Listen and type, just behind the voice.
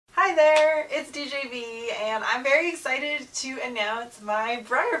Hi there, it's DeeJayBe, and I'm very excited to announce my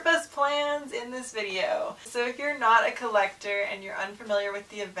Breyerfest plans in this video. So if you're not a collector and you're unfamiliar with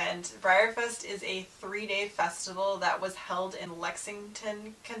the event, Breyerfest is a 3-day festival that was held in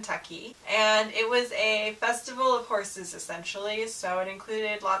Lexington, Kentucky. And it was a festival of horses essentially, so it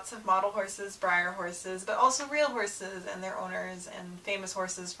included lots of model horses, Breyer horses, but also real horses and their owners and famous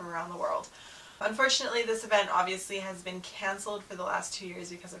horses from around the world. Unfortunately, this event obviously has been cancelled for the last 2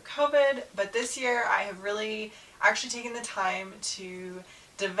 years because of COVID, but this year I have really actually taken the time to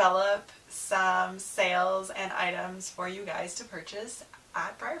develop some sales and items for you guys to purchase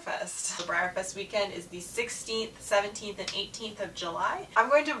at Breyerfest. The Breyerfest weekend is the 16th, 17th, and 18th of July. I'm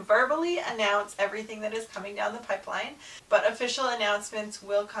going to verbally announce everything that is coming down the pipeline, but official announcements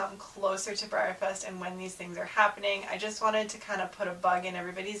will come closer to Breyerfest and when these things are happening. I just wanted to kind of put a bug in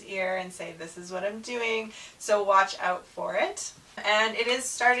everybody's ear and say this is what I'm doing, so watch out for it. And it is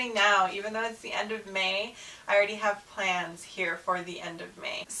starting now, even though it's the end of May. I already have plans here for the end of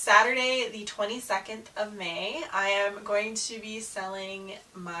May. Saturday, the 22nd of May, I am going to be selling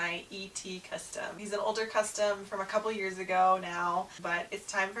my ET custom. He's an older custom from a couple years ago now, but it's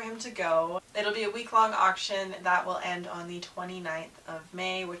time for him to go. It'll be a week-long auction that will end on the 29th of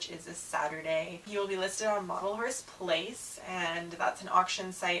May, which is a Saturday. He will be listed on Model Horse Place, and that's an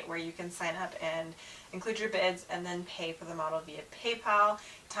auction site where you can sign up and include your bids and then pay for the model via PayPal.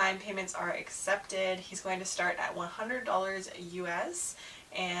 Time payments are accepted. He's going to start at $100 US,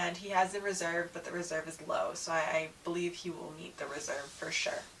 and he has a reserve, but the reserve is low, so I believe he will meet the reserve for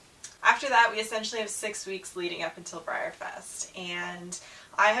sure. After that, we essentially have 6 weeks leading up until Breyerfest, and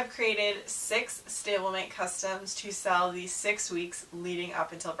I have created 6 Stablemate customs to sell these 6 weeks leading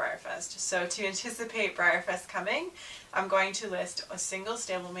up until Breyerfest. So to anticipate Breyerfest coming, I'm going to list a single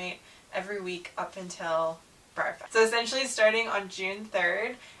Stablemate every week up until Breyerfest. So essentially starting on June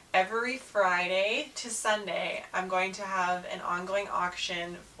 3rd, every Friday to Sunday, I'm going to have an ongoing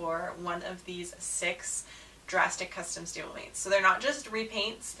auction for one of these 6 drastic custom stablemates. So they're not just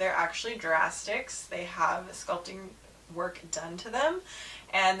repaints, they're actually drastics. They have sculpting work done to them,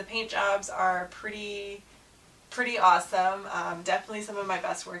 and the paint jobs are pretty awesome. Definitely some of my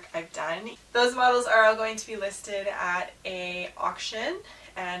best work I've done. Those models are all going to be listed at an auction,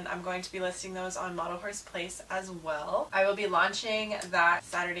 and I'm going to be listing those on Model Horse Place as well. I will be launching that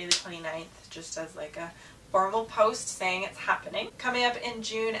Saturday the 29th just as like a formal post saying it's happening. Coming up in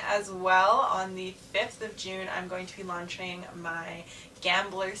June as well, on the 5th of June, I'm going to be launching my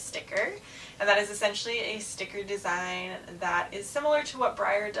Gambler sticker, and that is essentially a sticker design that is similar to what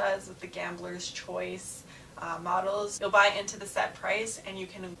Breyer does with the Gambler's Choice models. You'll buy into the set price and you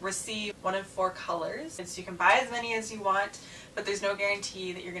can receive one of 4 colors. And so you can buy as many as you want, but there's no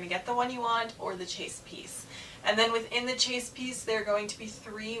guarantee that you're going to get the one you want or the chase piece. And then within the chase piece there are going to be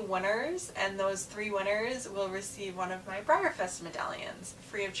 3 winners, and those 3 winners will receive one of my Breyerfest medallions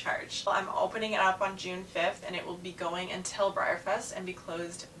free of charge. I'm opening it up on June 5th and it will be going until Breyerfest and be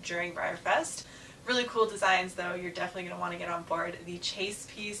closed during Breyerfest. Really cool designs though, you're definitely going to want to get on board. The chase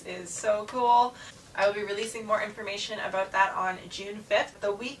piece is so cool. I will be releasing more information about that on June 5th.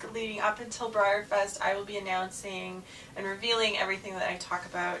 The week leading up until Breyerfest, I will be announcing and revealing everything that I talk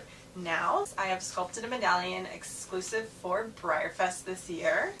about now. I have sculpted a medallion exclusive for Breyerfest this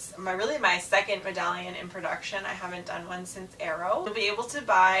year. It's really my second medallion in production. I haven't done one since Arrow. You'll be able to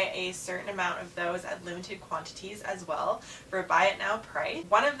buy a certain amount of those at limited quantities as well for a buy it now price.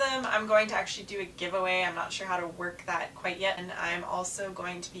 One of them I'm going to actually do a giveaway. I'm not sure how to work that quite yet, and I'm also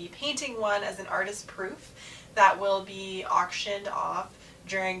going to be painting one as an artist proof that will be auctioned off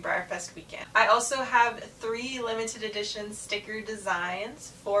during Breyerfest weekend. I also have 3 limited edition sticker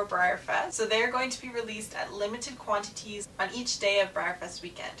designs for Breyerfest. So they're going to be released at limited quantities on each day of Breyerfest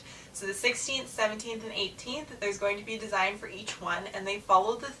weekend. So the 16th, 17th, and 18th, there's going to be a design for each one, and they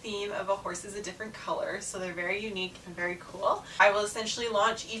follow the theme of a horse is a different color, so they're very unique and very cool. I will essentially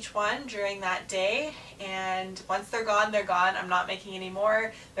launch each one during that day, and once they're gone, they're gone. I'm not making any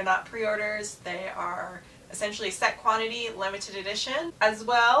more. They're not pre-orders. They are essentially set quantity, limited edition. As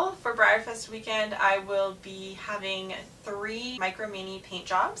well, for Breyerfest weekend, I will be having 3 micro mini paint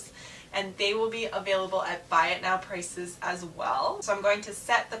jobs, and they will be available at buy it now prices as well. So I'm going to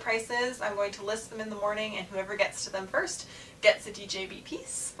set the prices, I'm going to list them in the morning, and whoever gets to them first gets a DeeJayBe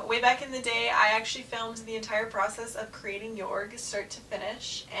piece. But way back in the day, I actually filmed the entire process of creating Jorg start to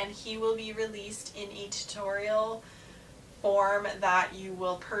finish, and he will be released in a tutorial form that you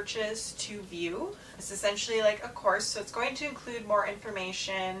will purchase to view. It's essentially like a course, so it's going to include more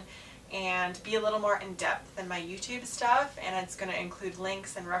information and be a little more in-depth than my YouTube stuff, and it's going to include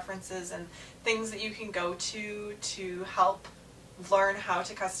links and references and things that you can go to help learn how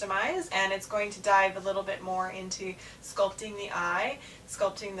to customize, and it's going to dive a little bit more into sculpting the eye,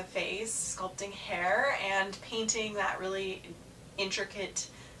 sculpting the face, sculpting hair, and painting that really intricate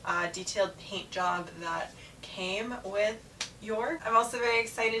detailed paint job that came with your. I'm also very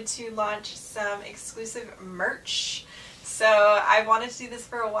excited to launch some exclusive merch. So I wanted to do this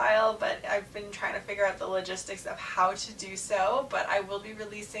for a while, but I've been trying to figure out the logistics of how to do so. But I will be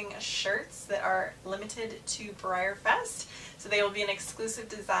releasing shirts that are limited to Breyerfest. So they will be an exclusive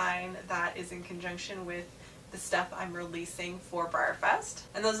design that is in conjunction with the stuff I'm releasing for Breyerfest.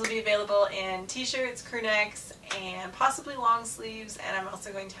 And those will be available in t-shirts, crew necks, and possibly long sleeves. And I'm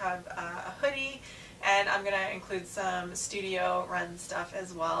also going to have a hoodie. And I'm going to include some studio run stuff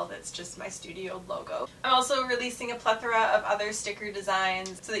as well that's just my studio logo. I'm also releasing a plethora of other sticker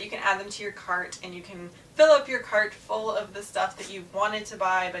designs so that you can add them to your cart and you can fill up your cart full of the stuff that you've wanted to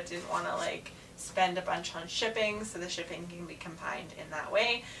buy but didn't want to like spend a bunch on shipping, so the shipping can be combined in that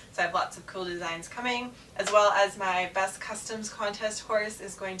way. So I have lots of cool designs coming, as well as my Best Customs contest horse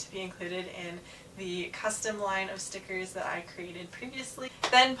is going to be included in the custom line of stickers that I created previously.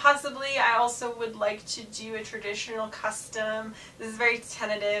 Then possibly I also would like to do a traditional custom. This is very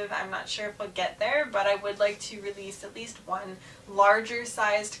tentative, I'm not sure if we'll get there, but I would like to release at least one larger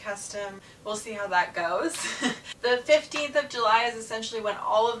sized custom. We'll see how that goes. The 15th of July is essentially when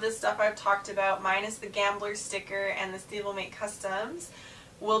all of this stuff I've talked about, minus the Gambler sticker and the Stablemate customs,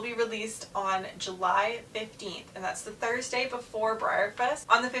 will be released on July 15th, and that's the Thursday before Breyerfest.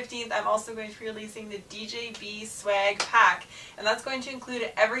 On the 15th, I'm also going to be releasing the DeeJayBe swag pack, and that's going to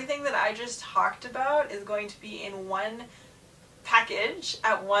include everything that I just talked about is going to be in one package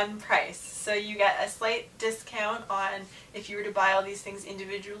at one price. So you get a slight discount on if you were to buy all these things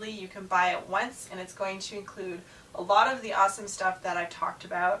individually. You can buy it once, and it's going to include a lot of the awesome stuff that I've talked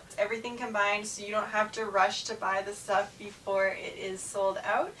about. It's everything combined, so you don't have to rush to buy the stuff before it is sold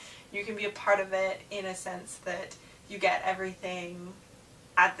out. You can be a part of it in a sense that you get everything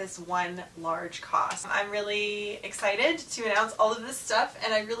at this one large cost. I'm really excited to announce all of this stuff,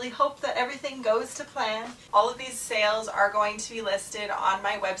 and I really hope that everything goes to plan. All of these sales are going to be listed on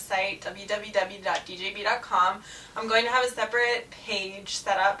my website, www.deejaybe.com. I'm going to have a separate page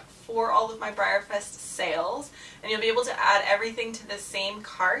set up for all of my Breyerfest sales, and you'll be able to add everything to the same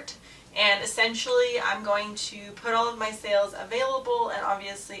cart. And essentially I'm going to put all of my sales available, and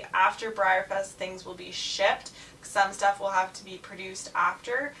obviously after Breyerfest things will be shipped. Some stuff will have to be produced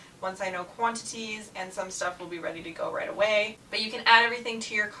after, once I know quantities, and some stuff will be ready to go right away. But you can add everything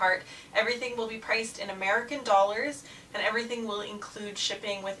to your cart. Everything will be priced in American dollars, and everything will include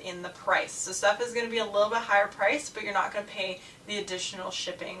shipping within the price. So stuff is going to be a little bit higher priced, but you're not going to pay the additional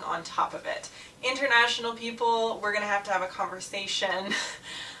shipping on top of it. International people, we're going to have a conversation.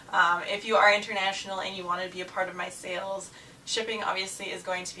 If you are international and you want to be a part of my sales, shipping obviously is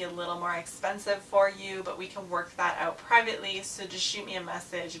going to be a little more expensive for you, but we can work that out privately, so just shoot me a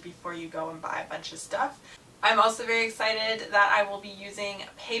message before you go and buy a bunch of stuff. I'm also very excited that I will be using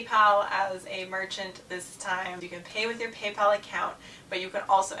PayPal as a merchant this time. You can pay with your PayPal account, but you can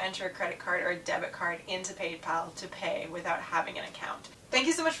also enter a credit card or a debit card into PayPal to pay without having an account. Thank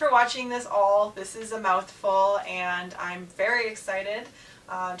you so much for watching this all. This is a mouthful, and I'm very excited.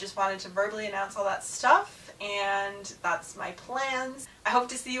 Just wanted to verbally announce all that stuff, and that's my plans. I hope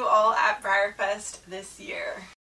to see you all at Breyerfest this year.